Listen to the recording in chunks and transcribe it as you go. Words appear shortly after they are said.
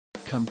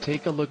Come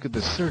take a look at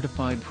the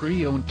certified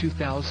pre-owned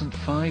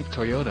 2005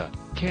 Toyota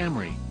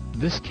Camry.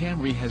 This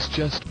Camry has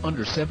just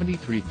under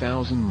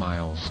 73,000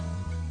 miles.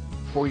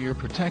 For your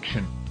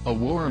protection, a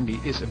warranty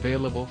is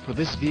available for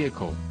this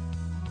vehicle.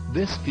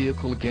 This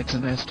vehicle gets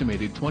an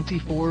estimated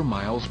 24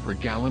 miles per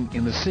gallon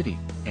in the city,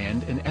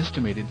 and an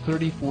estimated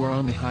 34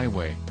 on the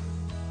highway.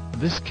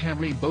 This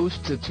Camry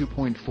boasts a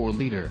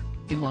 2.4-liter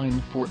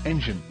inline-4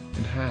 engine,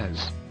 and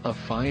has a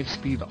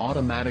 5-speed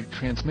automatic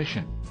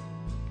transmission.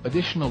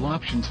 Additional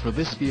options for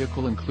this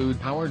vehicle include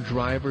power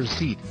driver's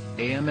seat,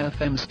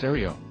 AM/FM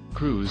stereo,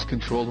 cruise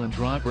control and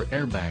driver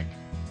airbag.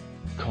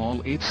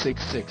 Call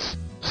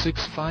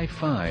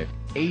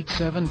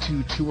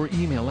 866-655-8722 or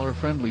email our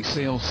friendly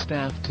sales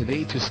staff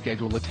today to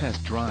schedule a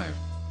test drive.